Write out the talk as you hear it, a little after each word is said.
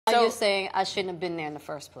you're saying I shouldn't have been there in the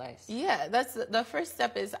first place. Yeah, that's the first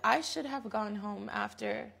step is I should have gone home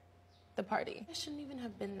after the party. I shouldn't even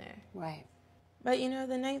have been there. Right. But you know,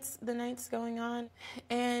 the night's going on,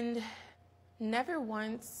 and never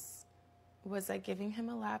once was I giving him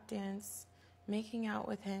a lap dance, making out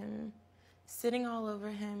with him, sitting all over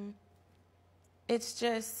him. It's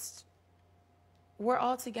just, we're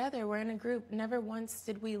all together. We're in a group. Never once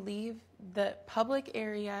did we leave the public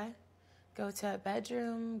area, go to a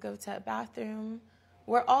bedroom, go to a bathroom.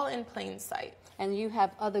 We're all in plain sight. And you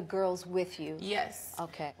have other girls with you? Yes.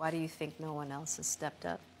 Okay. Why do you think no one else has stepped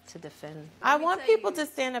up to defend? I want people to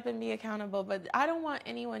stand up and be accountable, but I don't want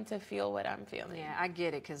anyone to feel what I'm feeling. Yeah, I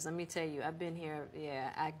get it, because let me tell you, I've been here, yeah,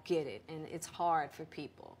 I get it. And it's hard for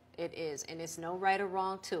people. It is. And it's no right or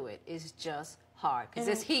wrong to it. It's just hard, because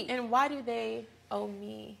it's heat. And why do they owe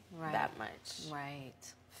me that much? Right.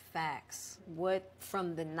 Facts. What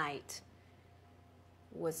from the night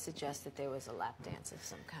would suggest that there was a lap dance of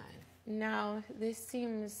some kind? Now, this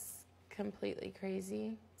seems completely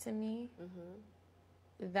crazy to me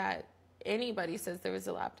that anybody says there was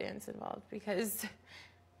a lap dance involved, because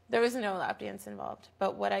there was no lap dance involved.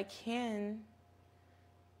 But what I can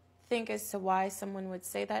think as to why someone would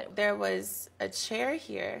say that, there was a chair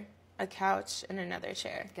here, a couch, and another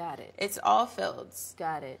chair. Got it. It's all filled.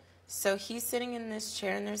 Got it. So he's sitting in this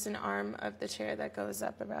chair, and there's an arm of the chair that goes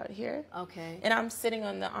up about here. Okay. And I'm sitting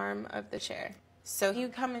on the arm of the chair. So you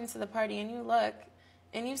come into the party, and you look,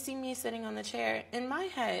 and you see me sitting on the chair. In my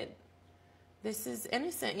head, this is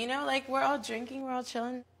innocent. You know, like, we're all drinking, we're all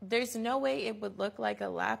chilling. There's no way it would look like a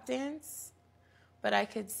lap dance, but I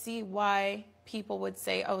could see why people would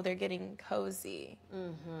say, oh, they're getting cozy.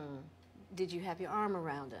 Did you have your arm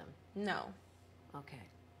around him? No. Okay.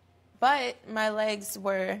 But my legs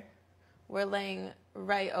were laying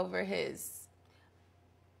right over his.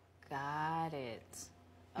 Got it.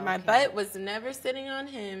 Okay. My butt was never sitting on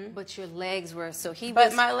him. But your legs were, so he But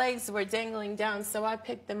was... my legs were dangling down, so I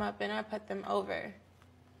picked them up and I put them over.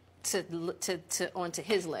 Onto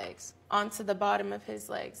his legs? Onto the bottom of his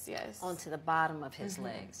legs, yes. Onto the bottom of his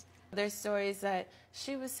legs. There's stories that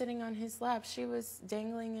she was sitting on his lap. She was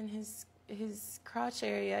dangling in his crotch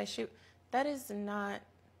area. That is not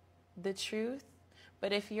the truth.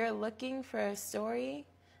 But if you're looking for a story,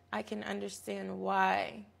 I can understand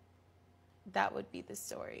why that would be the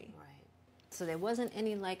story. Right. So there wasn't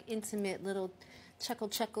any, like, intimate little chuckle,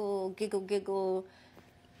 giggle,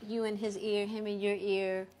 you in his ear, him in your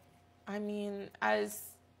ear. I mean, as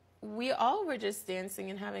we all were just dancing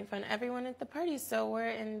and having fun, everyone at the party, so we're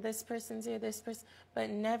in this person's ear, this person, but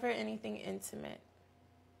never anything intimate.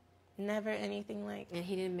 Never anything like... And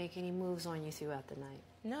he didn't make any moves on you throughout the night?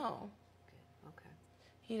 No. Okay.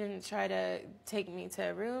 He didn't try to take me to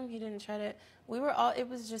a room. He didn't try to... We were all... It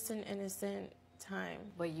was just an innocent time.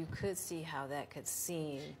 But you could see how that could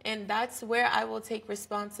seem. And that's where I will take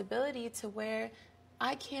responsibility to where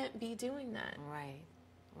I can't be doing that. Right.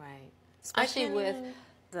 Especially with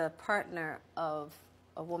the partner of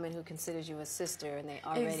a woman who considers you a sister and they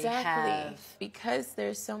already have... Because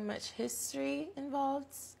there's so much history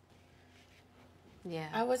involved. Yeah.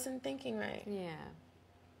 I wasn't thinking right. Yeah.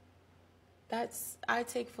 I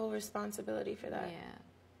take full responsibility for that. Yeah.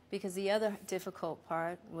 Because the other difficult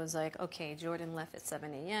part was like, okay, Jordyn left at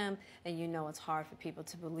 7 a.m. and you know it's hard for people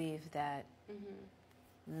to believe that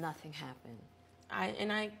nothing happened.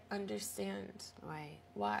 I understand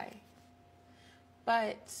why.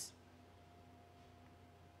 But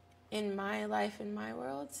in my life, in my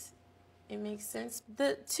world, it makes sense.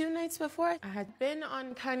 The 2 nights before, I had been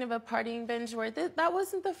on kind of a partying binge where that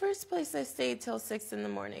wasn't the first place I stayed till 6 in the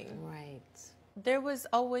morning. Right. There was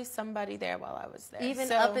always somebody there while I was there.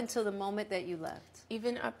 Even up until the moment that you left?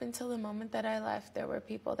 Even up until the moment that I left, there were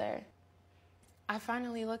people there. I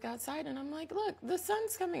finally look outside and I'm like, look, the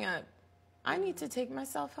sun's coming up. I need to take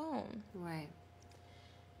myself home. Right.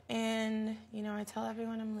 And, you know, I tell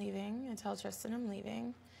everyone I'm leaving. I tell Tristan I'm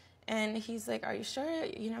leaving. And he's like, are you sure?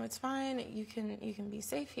 You know, it's fine. You can be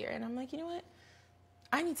safe here. And I'm like, you know what?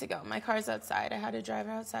 I need to go. My car's outside. I had a driver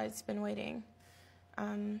outside. It's been waiting.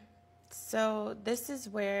 So this is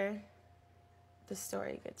where the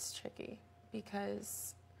story gets tricky,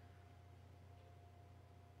 because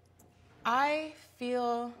I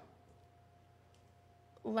feel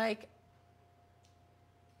like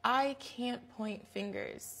I can't point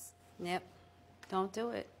fingers. Yep. Don't do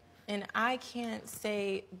it. And I can't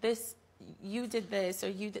say this, you did this, or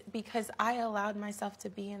you did, because I allowed myself to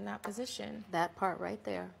be in that position. That part right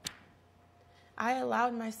there. I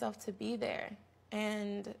allowed myself to be there.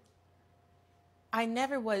 And I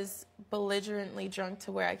never was belligerently drunk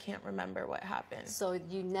to where I can't remember what happened. So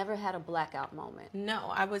you never had a blackout moment?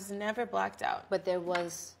 No, I was never blacked out. But there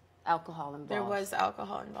was alcohol involved? There was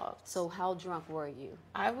alcohol involved. So how drunk were you?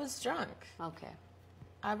 I was drunk. Okay.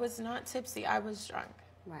 I was not tipsy. I was drunk.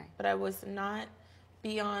 Right. But I was not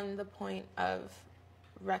beyond the point of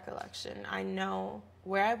recollection. I know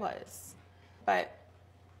where I was. But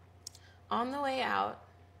on the way out,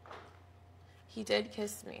 he did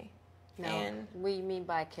kiss me. No. And what do you mean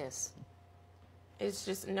by kiss? it's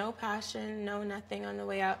just no passion, no nothing on the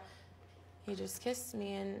way out. He just kissed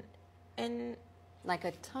me and Like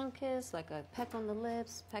a tongue kiss, like a peck on the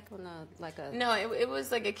lips, peck on the, like a... no, it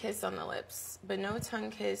was like a kiss on the lips, but no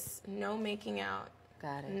tongue kiss, no making out.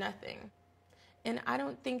 Got it. Nothing. And I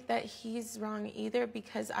don't think that he's wrong either,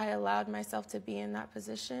 because I allowed myself to be in that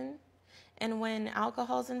position. And when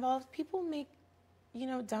alcohol's involved, people make,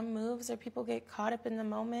 dumb moves, or people get caught up in the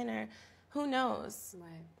moment, or who knows.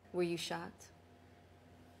 Right. Were you shocked?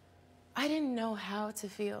 I didn't know how to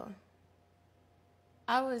feel.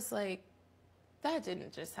 I was like, that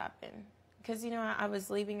didn't just happen. Because, I was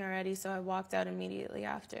leaving already, so I walked out immediately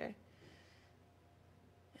after.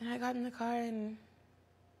 And I got in the car, and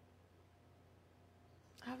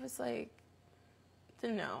I was like,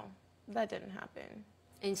 no, that didn't happen.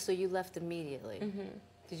 And so you left immediately? Mm-hmm.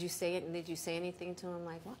 Did you say it? Did you say anything to him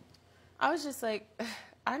like, what? I was just like,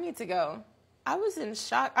 I need to go. I was in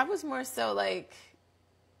shock. I was more so like,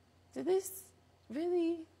 did this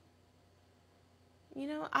really,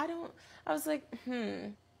 I was like,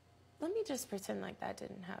 let me just pretend like that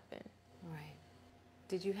didn't happen. Right.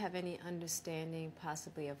 Did you have any understanding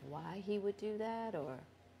possibly of why he would do that, or?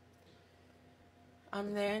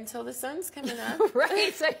 I'm there until the sun's coming up.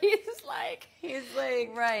 Right. So he's like,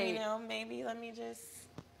 right. Maybe let me just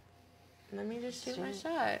shoot my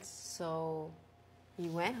shot. So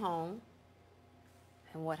you went home,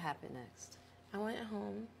 and what happened next? I went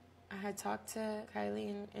home. I had talked to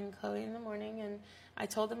Kylie and Chloe in the morning, and I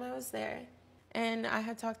told them I was there. And I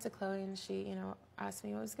had talked to Chloe, and she, asked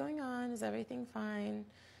me what was going on. Is everything fine?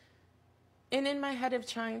 And in my head of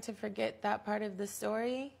trying to forget that part of the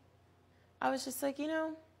story, I was just like,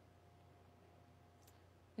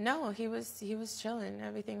 no, he was chilling.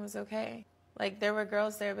 Everything was okay. Like, there were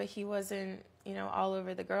girls there, but he wasn't, all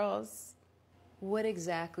over the girls. What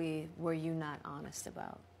exactly were you not honest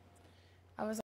about? I was